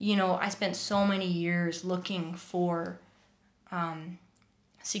I spent so many years looking for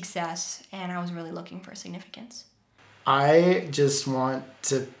success, and I was really looking for significance. I just want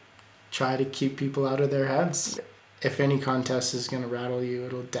to try to keep people out of their heads. If any contest is going to rattle you,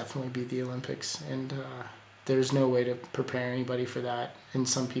 it'll definitely be the Olympics. And there's no way to prepare anybody for that. And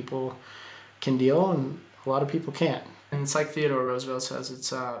some people can deal, and a lot of people can't. And it's like Theodore Roosevelt says,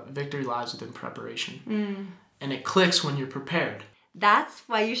 it's victory lies within preparation. And it clicks when you're prepared. That's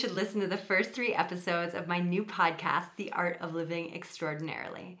why you should listen to the first 3 episodes of my new podcast, The Art of Living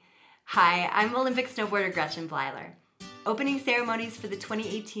Extraordinarily. Hi, I'm Olympic Snowboarder Gretchen Bleiler. Opening ceremonies for the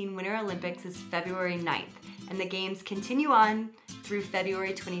 2018 Winter Olympics is February 9th, and the games continue on through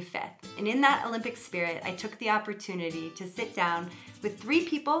February 25th. And in that Olympic spirit, I took the opportunity to sit down with 3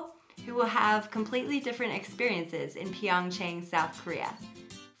 people who will have completely different experiences in Pyeongchang, South Korea.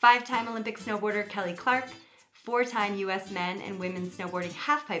 5-time Olympic snowboarder Kelly Clark, 4-time U.S. men and women's snowboarding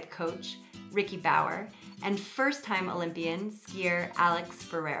halfpipe coach Ricky Bauer, and first-time Olympian skier Alex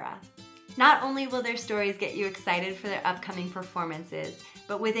Ferreira. Not only will their stories get you excited for their upcoming performances,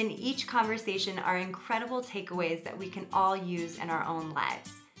 but within each conversation are incredible takeaways that we can all use in our own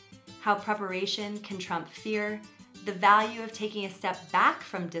lives. How preparation can trump fear, the value of taking a step back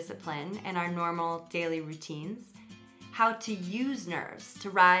from discipline and our normal daily routines, how to use nerves to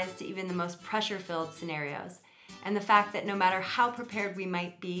rise to even the most pressure-filled scenarios, and the fact that no matter how prepared we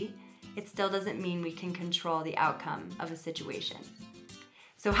might be, it still doesn't mean we can control the outcome of a situation.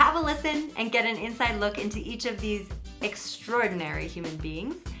 So have a listen and get an inside look into each of these extraordinary human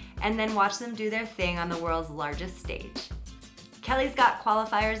beings, and then watch them do their thing on the world's largest stage. Kelly's got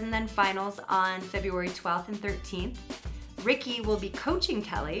qualifiers and then finals on February 12th and 13th. Ricky will be coaching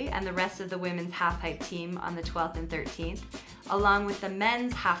Kelly and the rest of the women's halfpipe team on the 12th and 13th, along with the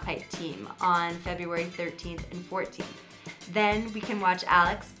men's halfpipe team on February 13th and 14th. Then we can watch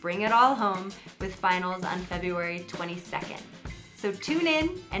Alex bring it all home with finals on February 22nd. So tune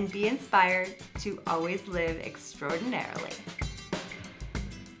in and be inspired to always live extraordinarily.